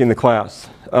before taking the class.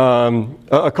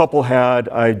 A couple had,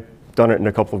 I'd done it in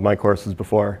a couple of my courses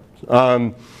before.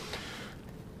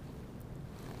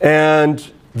 And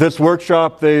this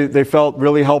workshop, they felt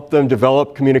really helped them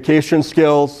develop communication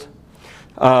skills.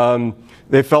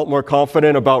 They felt more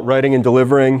confident about writing and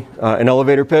delivering an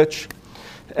elevator pitch.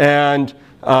 And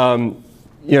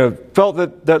felt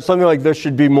that something like this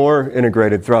should be more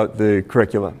integrated throughout the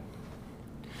curriculum.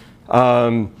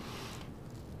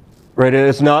 Right,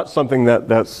 it's not something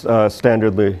that's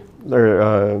standardly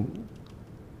or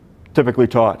typically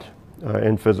taught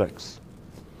in physics.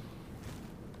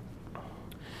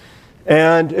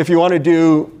 And if you want to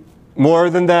do more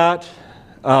than that,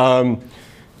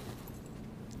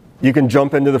 you can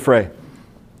jump into the fray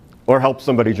or help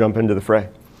somebody jump into the fray.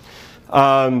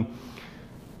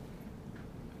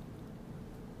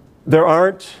 There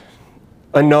aren't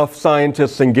enough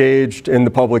scientists engaged in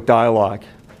the public dialogue.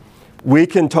 We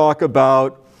can talk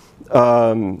about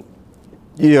kind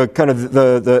of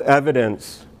the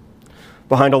evidence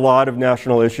behind a lot of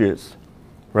national issues,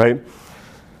 right?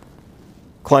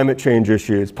 Climate change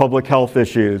issues, public health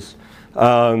issues,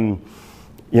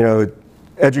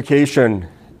 education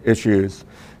issues.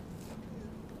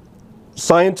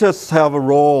 Scientists have a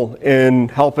role in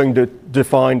helping to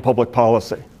define public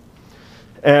policy.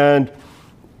 And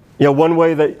one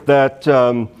way that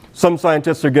some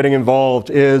scientists are getting involved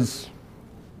is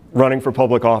running for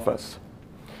public office,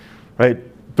 right?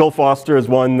 Bill Foster is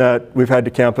one that we've had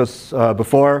to campus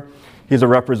before. He's a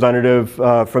representative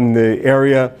from the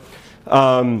area.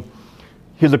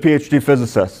 He's a PhD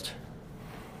physicist.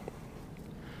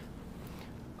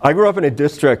 I grew up in a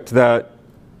district that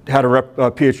had a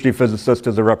PhD physicist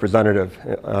as a representative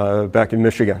back in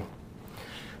Michigan.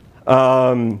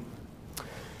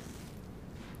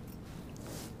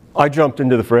 I jumped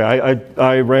into the fray.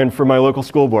 I ran for my local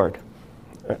school board.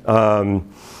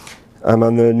 I'm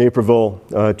on the Naperville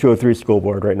 203 school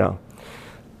board right now.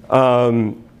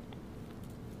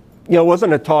 It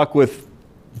wasn't a talk with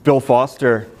Bill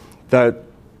Foster that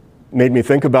made me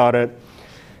think about it.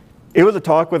 It was a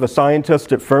talk with a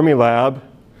scientist at Fermilab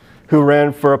who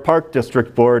ran for a park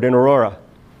district board in Aurora.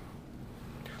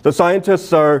 The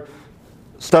scientists are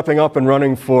stepping up and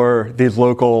running for these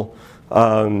local,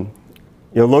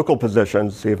 local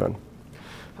positions even.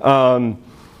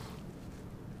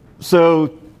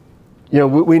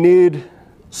 We need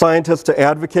scientists to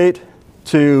advocate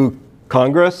to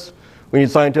Congress. We need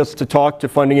scientists to talk to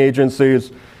funding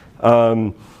agencies,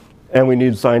 and we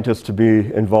need scientists to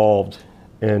be involved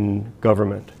in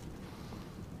government.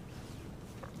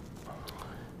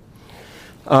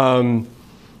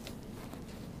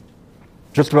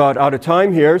 Just about out of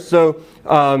time here, so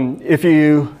if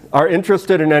you are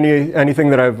interested in anything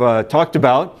that I've talked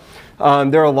about,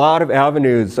 there are a lot of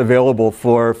avenues available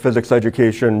for physics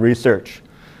education research.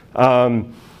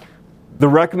 The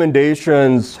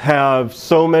recommendations have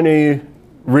so many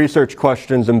research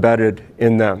questions embedded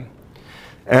in them.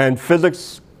 And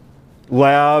physics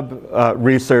lab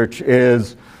research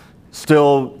is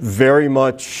still very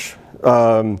much,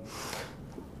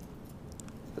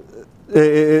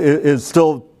 is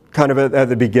still kind of at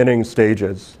the beginning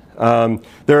stages.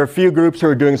 There are a few groups who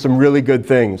are doing some really good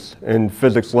things in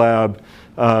physics lab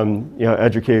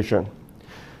education.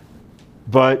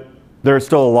 But there are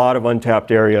still a lot of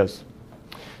untapped areas.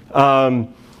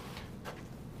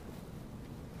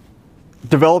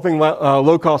 Developing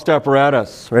low-cost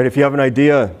apparatus, right? If you have an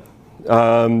idea,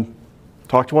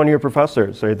 talk to one of your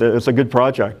professors. Right? It's a good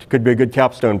project. It could be a good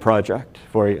capstone project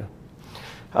for you.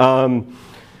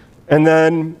 And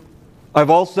then I've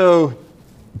also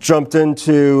jumped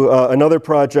into another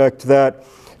project that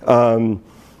I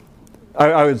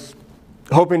was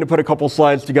hoping to put a couple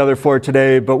slides together for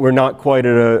today, but we're not quite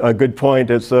at a good point.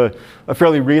 It's a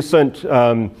fairly recent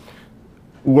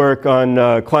work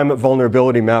on climate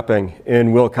vulnerability mapping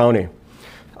in Will County.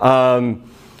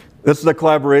 This is a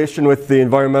collaboration with the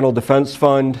Environmental Defense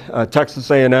Fund,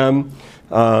 Texas A&M,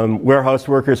 Warehouse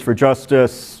Workers for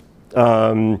Justice,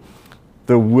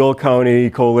 the Will County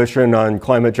Coalition on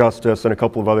Climate Justice, and a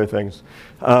couple of other things.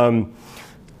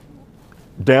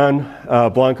 Dan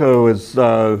Blanco is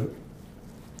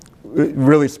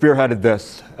really spearheaded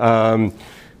this.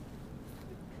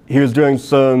 He was doing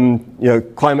some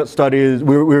climate studies.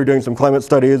 We were doing some climate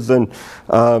studies, and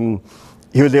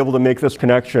he was able to make this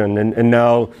connection. And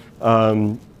now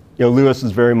Lewis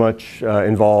is very much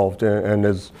involved and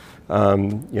is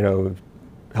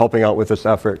helping out with this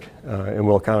effort in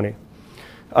Will County.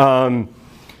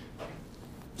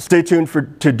 Stay tuned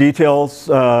to details.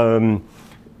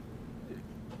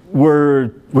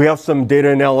 We have some data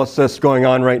analysis going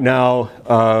on right now,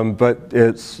 but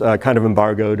it's kind of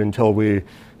embargoed until we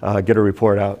get a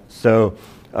report out. So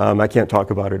I can't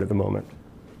talk about it at the moment.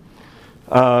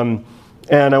 And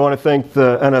I want to thank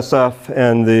the NSF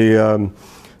and the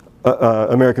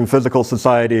American Physical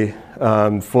Society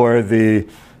for the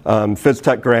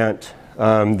PhysTech grant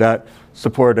that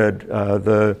supported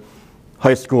the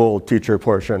high school teacher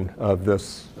portion of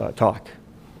this talk.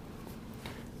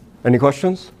 Any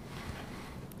questions?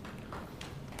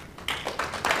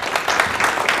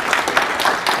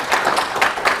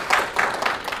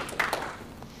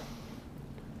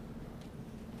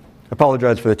 I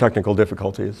apologize for the technical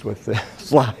difficulties with the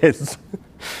slides. It's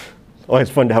always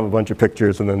fun to have a bunch of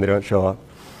pictures and then they don't show up.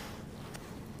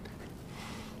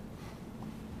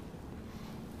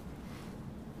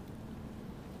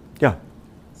 Yeah.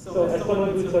 So as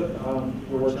someone who took a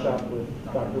workshop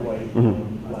with Dr. White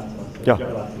last month, Yeah.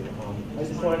 last year, I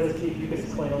just wanted to see if you could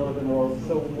explain a little bit more.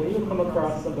 So when you come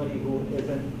across somebody who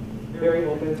isn't very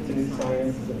open to new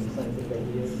science and scientific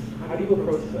ideas, how do you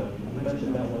approach them? You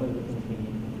mentioned that one of the things we need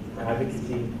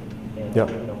advocacy. and Yep.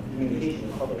 communication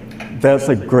with public? That's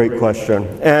a great question.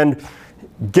 And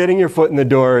getting your foot in the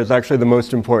door is actually the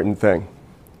most important thing.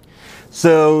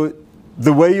 So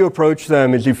the way you approach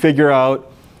them is you figure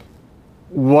out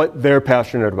what they're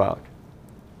passionate about,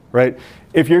 right?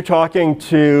 If you're talking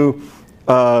to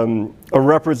a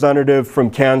representative from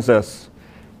Kansas,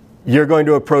 you're going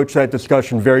to approach that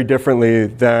discussion very differently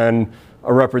than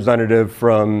a representative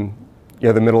from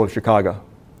the middle of Chicago,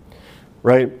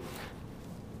 right?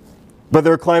 But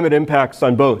there are climate impacts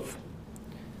on both,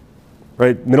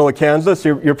 right? Middle of Kansas,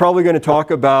 you're probably going to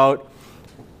talk about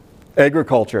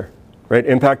agriculture, right?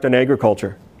 Impact on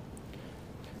agriculture.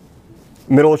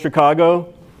 Middle of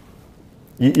Chicago,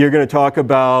 you're going to talk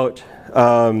about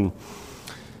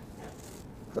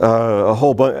a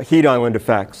whole bunch heat island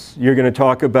effects. You're going to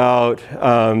talk about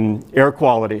air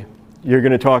quality. You're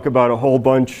going to talk about a whole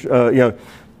bunch,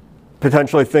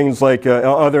 potentially things like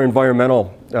other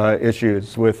environmental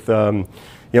issues with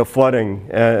flooding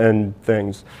and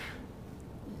things.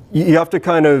 You have to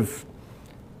kind of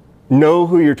know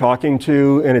who you're talking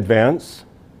to in advance.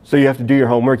 So you have to do your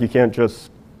homework. You can't just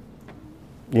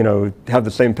have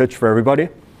the same pitch for everybody.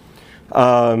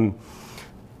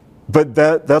 But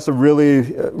that's a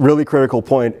really critical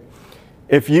point.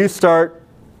 If you start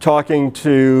talking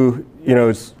to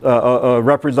a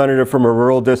representative from a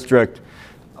rural district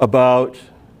about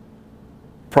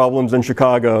problems in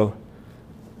Chicago,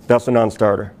 that's a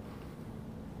non-starter,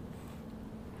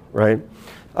 right?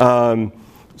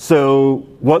 So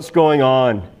what's going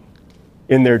on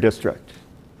in their district,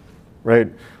 right?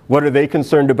 What are they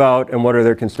concerned about, and what are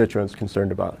their constituents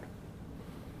concerned about?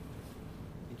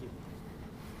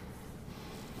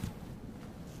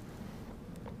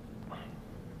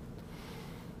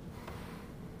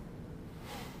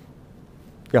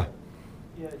 Yeah.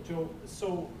 Yeah, Joe,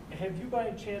 so have you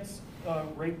by chance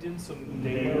raked in some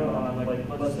data on, like,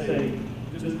 let's say,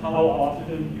 just how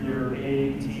often your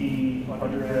AAT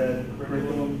undergrad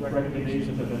curriculum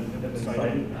recommendations have been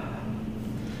cited?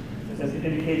 As an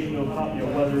indication of how,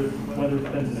 whether it's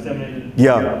been disseminated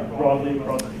broadly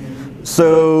across the community?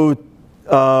 So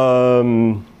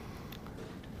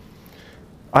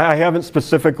I haven't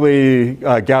specifically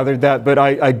gathered that, but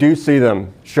I do see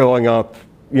them showing up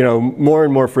more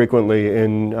and more frequently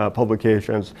in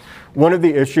publications. One of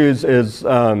the issues is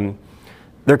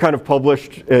they're kind of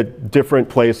published at different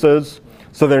places,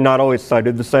 so they're not always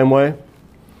cited the same way.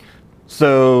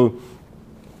 So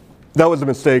that was a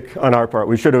mistake on our part.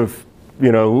 We should have,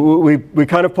 we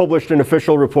kind of published an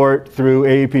official report through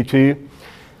AAPT,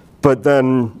 but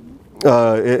then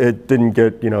it didn't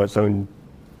get, its own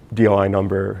DOI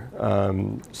number.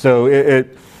 So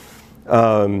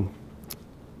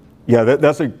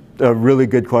that's a really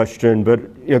good question, but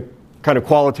kind of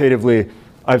qualitatively,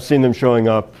 I've seen them showing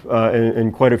up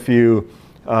in quite a few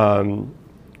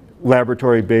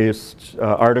laboratory-based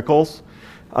articles,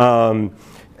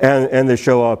 and they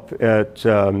show up at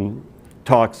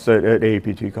talks at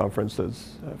AAPT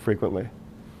conferences frequently.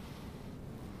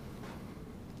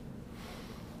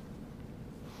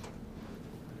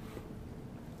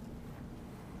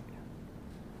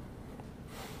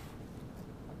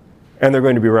 And they're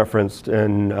going to be referenced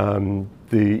in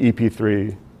the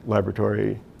EP3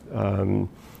 laboratory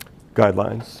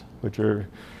guidelines, which are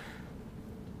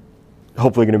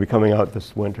hopefully going to be coming out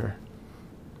this winter.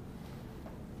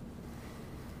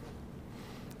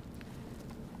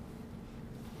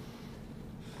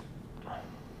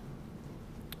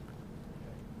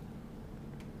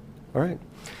 All right.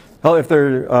 Well, if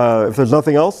there's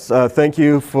nothing else, thank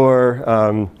you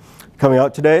for coming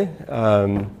out today.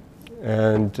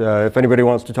 And if anybody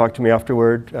wants to talk to me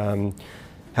afterward,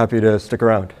 happy to stick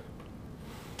around.